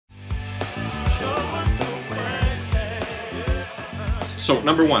So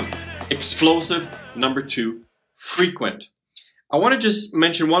number one, explosive. Number two, frequent. I want to just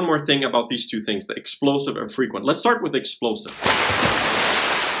mention one more thing about these two things, the explosive and frequent. Let's start with explosive.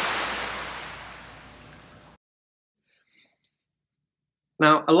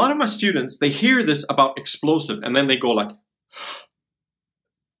 Now, a lot of my students, they hear this about explosive and then they go like,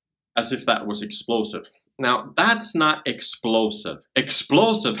 as if that was explosive. Now, that's not explosive.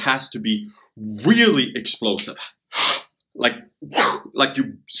 Explosive has to be really explosive. Like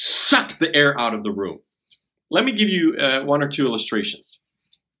you suck the air out of the room. Let me give you one or two illustrations.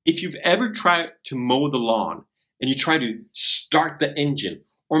 If you've ever tried to mow the lawn and you try to start the engine,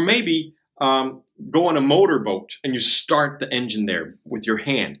 or maybe go on a motorboat and you start the engine there with your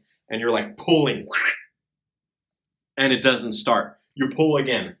hand and you're like pulling and it doesn't start. You pull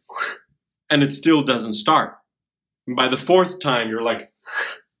again and it still doesn't start. And by the fourth time you're like,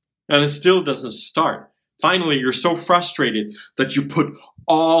 and it still doesn't start. Finally, you're so frustrated that you put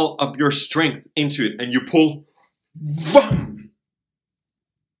all of your strength into it and you pull, vroom,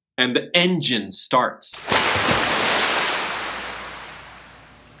 and the engine starts.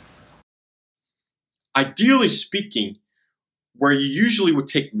 Ideally speaking, where you usually would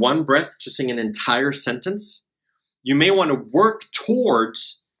take one breath to sing an entire sentence, you may want to work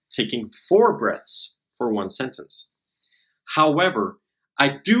towards taking 4 breaths for one sentence. However,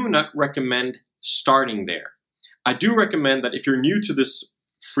 I do not recommend starting there. I do recommend that if you're new to this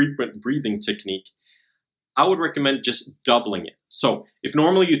frequent breathing technique, I would recommend just doubling it. So if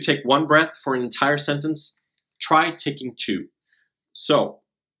normally you take 1 breath for an entire sentence, try taking 2. So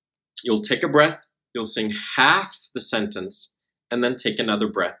you'll take a breath, you'll sing half the sentence, and then take another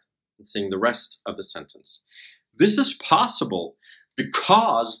breath and sing the rest of the sentence. This is possible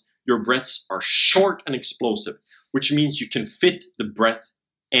because your breaths are short and explosive, which means you can fit the breath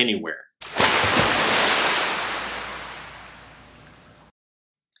anywhere.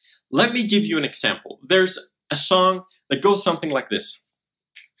 Let me give you an example. There's a song that goes something like this.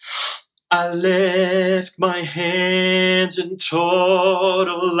 I lift my hands in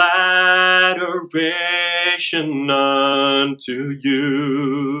total adoration unto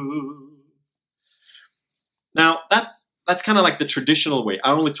you. Now, that's kind of like the traditional way.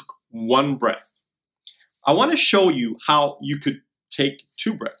 I only took 1 breath. I want to show you how you could take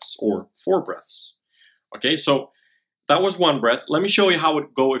 2 breaths or 4 breaths. Okay, so that was 1 breath. Let me show you how it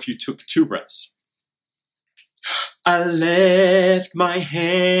would go if you took 2 breaths. I lift my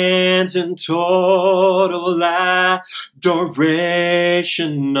hands in total adoration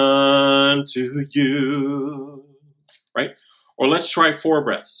unto you. Right? Or let's try 4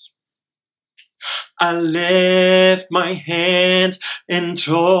 breaths. I lift my hands in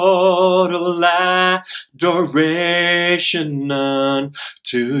total adoration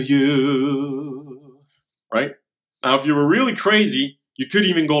unto you. Right? Now, if you were really crazy, you could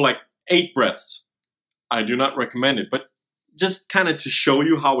even go like 8 breaths. I do not recommend it, but just kind of to show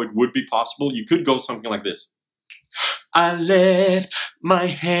you how it would be possible, you could go something like this. I lift my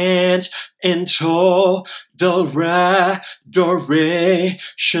hands in total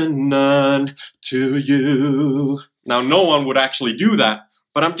adoration unto you. Now, no one would actually do that,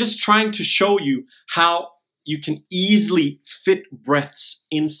 but I'm just trying to show you how you can easily fit breaths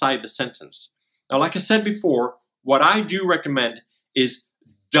inside the sentence. Now, like I said before, what I do recommend is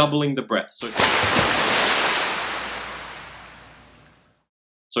doubling the breath.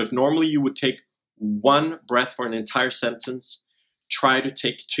 So if normally you would take 1 breath for an entire sentence, try to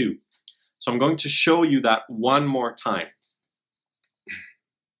take 2. So I'm going to show you that one more time.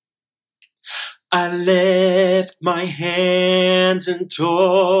 I lift my hands in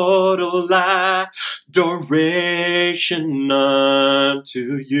total adoration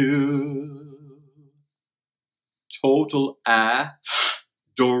unto you. Total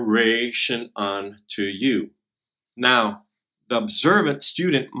adoration unto you. Now, the observant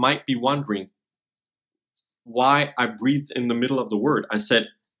student might be wondering why I breathed in the middle of the word. I said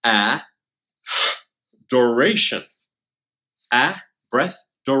adoration. Breath,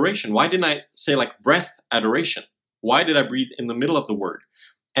 adoration. Why didn't I say like breath, adoration? Why did I breathe in the middle of the word?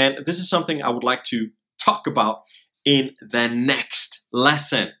 And this is something I would like to talk about in the next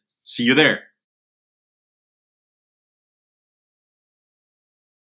lesson. See you there.